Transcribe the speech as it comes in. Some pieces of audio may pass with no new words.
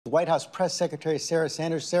White House Press Secretary Sarah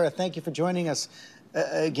Sanders. Sarah, thank you for joining us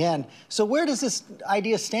again. So where does this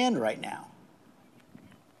idea stand right now?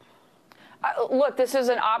 Look, this is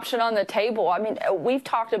an option on the table. I mean, we've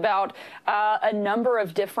talked about a number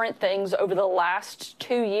of different things over the last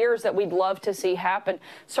 2 years that we'd love to see happen.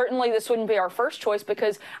 Certainly, this wouldn't be our first choice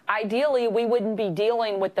because ideally we wouldn't be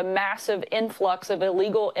dealing with the massive influx of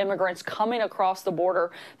illegal immigrants coming across the border.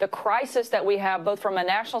 The crisis that we have, both from a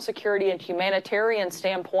national security and humanitarian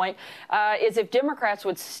standpoint, is if Democrats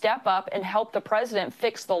would step up and help the president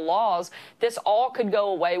fix the laws, this all could go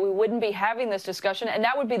away. We wouldn't be having this discussion, and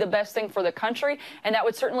that would be the best thing for the country, and that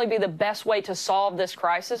would certainly be the best way to solve this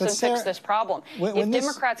crisis and fix this problem. If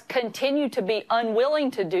Democrats continue to be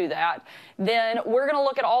unwilling to do that, then we're going to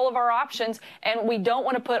look at all of our options, and we don't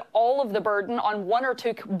want to put all of the burden on one or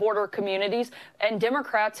two border communities. And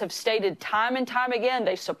Democrats have stated time and time again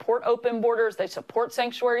they support open borders, they support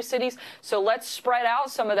sanctuary cities. So let's spread out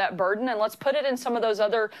some of that burden and let's put it in some of those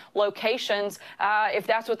other locations if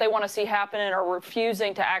that's what they want to see happen and are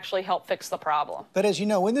refusing to actually help fix the problem. But as you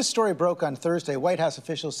know, when this story broke on Thursday, White House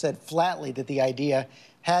officials said flatly that the idea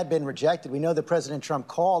had been rejected. We know that President Trump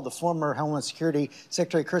called the former Homeland Security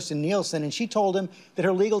Secretary Kirstjen Nielsen, and she told him that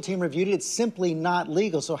her legal team reviewed it. It's simply not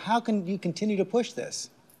legal. So how can you continue to push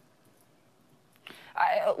this?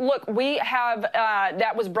 Look, we have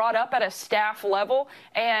that was brought up at a staff level,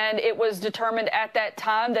 and it was determined at that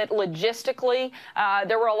time that logistically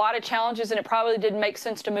there were a lot of challenges, and it probably didn't make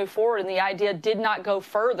sense to move forward, and the idea did not go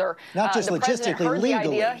further. Not just the logistically, president heard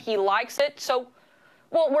legally. The idea. He likes it. So.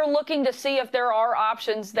 Well, we're looking to see if there are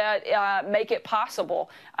options that make it possible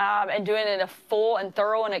and doing it in a full and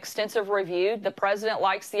thorough and extensive review. The president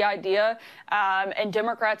likes the idea, and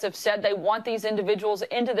Democrats have said they want these individuals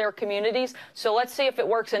into their communities. So let's see if it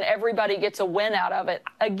works and everybody gets a win out of it.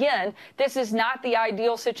 Again, this is not the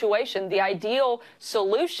ideal situation. The ideal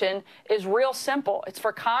solution is real simple. It's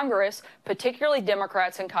for Congress, particularly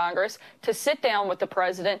Democrats in Congress, to sit down with the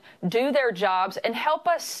president, do their jobs, and help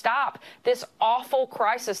us stop this awful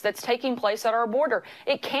crisis that's taking place at our border.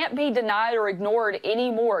 It can't be denied or ignored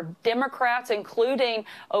anymore. Democrats, including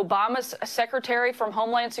Obama's secretary from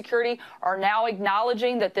Homeland Security, are now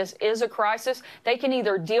acknowledging that this is a crisis. They can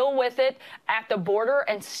either deal with it at the border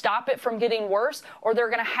and stop it from getting worse, or they're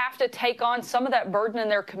going to have to take on some of that burden in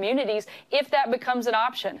their communities if that becomes an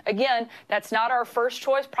option. Again, that's not our first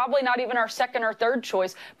choice, probably not even our second or third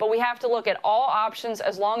choice, but we have to look at all options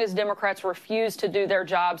as long as Democrats refuse to do their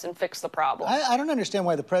jobs and fix the problem. I don't understand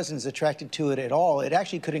why the president is attracted to it at all. It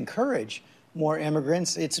actually could encourage more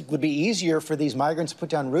immigrants. It would be easier for these migrants to put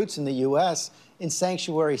down roots in the U.S. in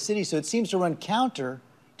sanctuary cities, so it seems to run counter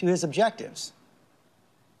to his objectives.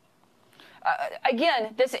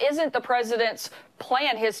 Again, this isn't the president's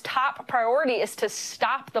plan. His top priority is to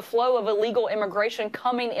stop the flow of illegal immigration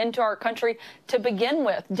coming into our country to begin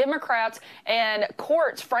with. Democrats and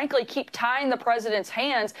courts, frankly, keep tying the president's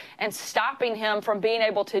hands and stopping him from being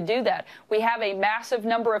able to do that. We have a massive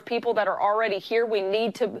number of people that are already here. We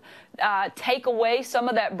need to take away some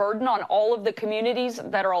of that burden on all of the communities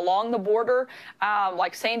that are along the border,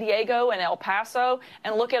 like San Diego and El Paso,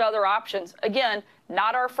 and look at other options. Again,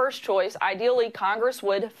 not our first choice. Ideally, Congress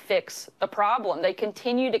would fix the problem. They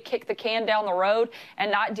continue to kick the can down the road and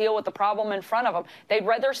not deal with the problem in front of them. They'd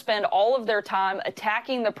rather spend all of their time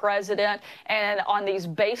attacking the president and on these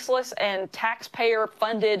baseless and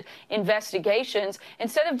taxpayer-funded investigations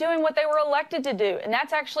instead of doing what they were elected to do, and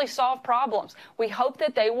that's actually solve problems. We hope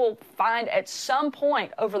that they will find at some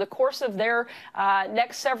point over the course of their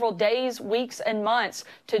next several days, weeks, and months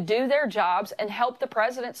to do their jobs and help the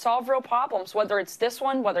president solve real problems, whether it's this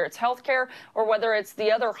one, whether it's health care, or whether it's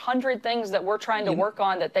the other 100 things that we're trying to work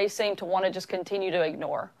on that they seem to want to just continue to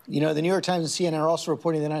ignore. You know, the New York Times and CNN are also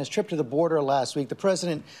reporting that on his trip to the border last week, the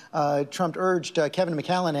president, Trump, urged Kevin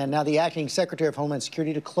McCallinan, now the acting Secretary of Homeland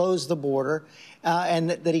Security, to close the border,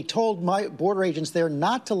 and that he told border agents there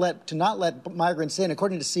not to let migrants in.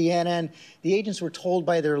 According to CNN, the agents were told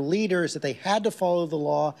by their leaders that they had to follow the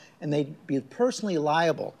law and they'd be personally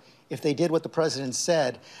liable if they did what the president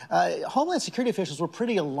said. Homeland Security officials were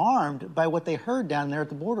pretty alarmed by what they heard down there at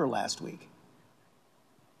the border last week.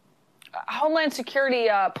 Homeland Security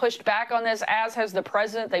pushed back on this, as has the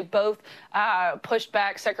president. They both pushed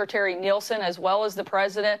back Secretary Nielsen as well as the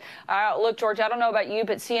president. Look, George, I don't know about you,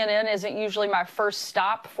 but CNN isn't usually my first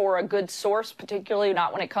stop for a good source, particularly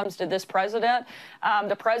not when it comes to this president.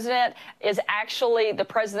 The president is actually the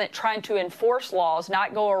president trying to enforce laws,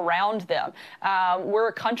 not go around them. We're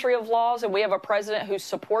a country of laws, and we have a president who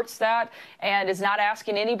supports that and is not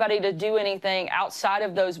asking anybody to do anything outside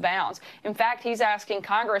of those bounds. In fact, he's asking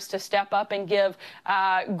Congress to step step up and give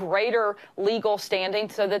greater legal standing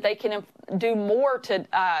so that they can do more to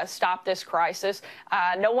stop this crisis.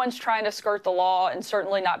 No one's trying to skirt the law, and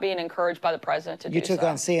certainly not being encouraged by the president to do so. You took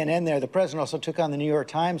on CNN there. The president also took on the New York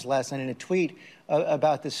Times last night in a tweet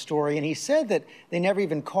about this story, and he said that they never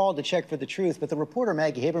even called to check for the truth. But the reporter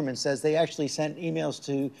Maggie Haberman says they actually sent emails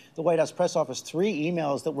to the White House press office, 3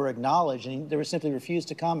 emails that were acknowledged, and they were simply refused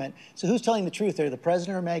to comment. So who's telling the truth there, the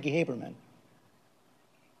president or Maggie Haberman?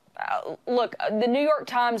 Look, the New York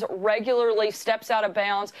Times regularly steps out of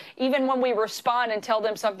bounds. Even when we respond and tell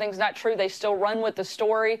them something's not true, they still run with the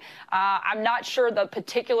story. I'm not sure the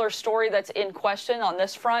particular story that's in question on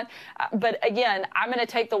this front. But again, I'm going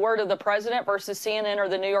to take the word of the president versus CNN or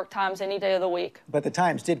the New York Times any day of the week. But the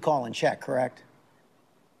Times did call and check, correct?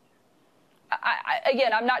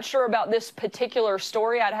 Again, I'm not sure about this particular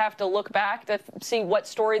story. I'd have to look back to see what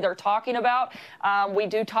story they're talking about. We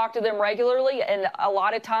do talk to them regularly, and a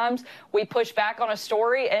lot of times we push back on a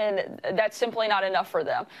story, and that's simply not enough for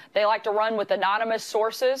them. They like to run with anonymous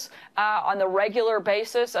sources on the regular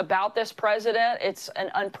basis about this president. It's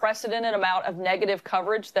an unprecedented amount of negative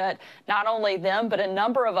coverage that not only them, but a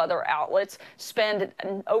number of other outlets spend.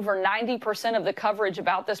 Over 90% of the coverage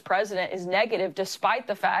about this president is negative, despite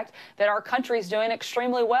the fact that our country is doing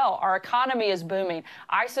extremely well. Our economy is booming.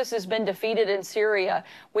 ISIS has been defeated in Syria.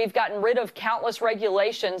 We've gotten rid of countless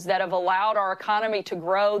regulations that have allowed our economy to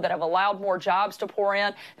grow, that have allowed more jobs to pour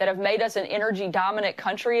in, that have made us an energy-dominant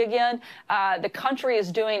country again. The country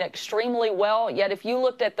is doing extremely well, yet if you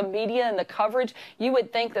looked at the media and the coverage, you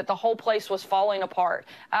would think that the whole place was falling apart.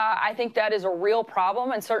 I think that is a real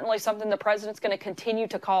problem, and certainly something the president's going to continue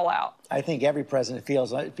to call out. I think every president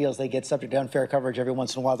feels they get subject to unfair coverage every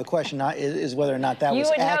once in a while. The question is whether or not that was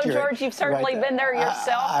accurate. You would know, George. You've certainly been there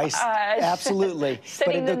yourself. Absolutely.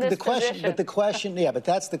 Sitting in this position. But the question, yeah, but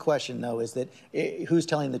that's the question, though, is that who's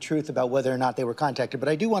telling the truth about whether or not they were contacted. But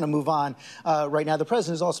I do want to move on right now. The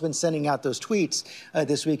president has also been sending out those tweets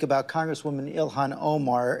this week about Congresswoman Ilhan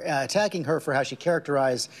Omar, attacking her for how she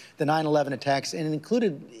characterized the 9/11 attacks, and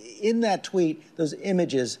included in that tweet those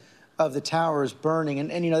images of the towers burning.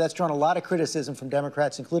 And you know, that's drawn a lot of criticism from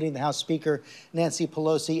Democrats, including the House Speaker, Nancy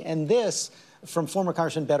Pelosi, and this from former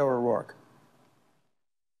Congressman Beto O'Rourke.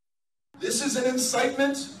 This is an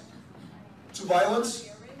incitement to violence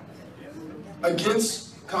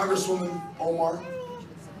against Congresswoman Omar,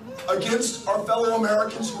 against our fellow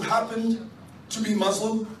Americans who happen to be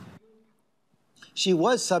Muslim. She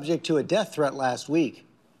was subject to a death threat last week.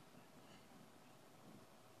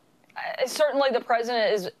 Certainly the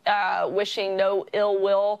president is wishing no ill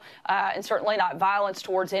will and certainly not violence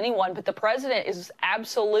towards anyone. But the president is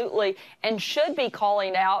absolutely and should be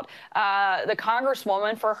calling out the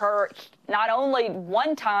Congresswoman for her not only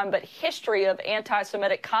one time, but history of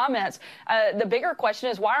anti-Semitic comments. The bigger question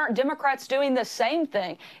is, why aren't Democrats doing the same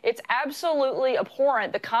thing? It's absolutely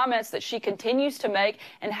abhorrent, the comments that she continues to make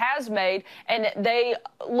and has made, and they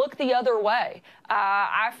look the other way.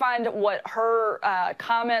 I find what her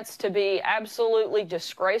comments to be absolutely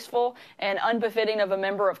disgraceful and unbefitting of a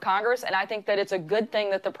member of Congress, and I think that it's a good thing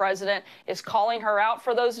that the president is calling her out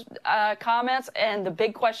for those comments, and the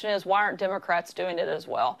big question is, why aren't Democrats doing it as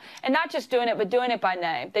well? And not just doing it, but doing it by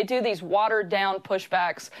name. They do these watered-down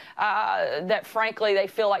pushbacks that, frankly, they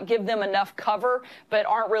feel like give them enough cover, but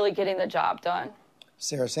aren't really getting the job done.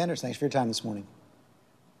 Sarah Sanders, thanks for your time this morning.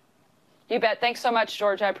 You bet. Thanks so much,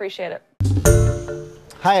 George. I appreciate it.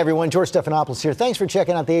 Hi, everyone. George Stephanopoulos here. Thanks for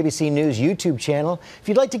checking out the ABC News YouTube channel. If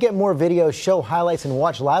you'd like to get more videos, show highlights, and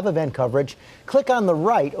watch live event coverage, click on the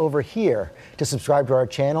right over here to subscribe to our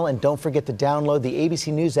channel. And don't forget to download the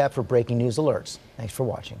ABC News app for breaking news alerts. Thanks for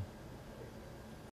watching.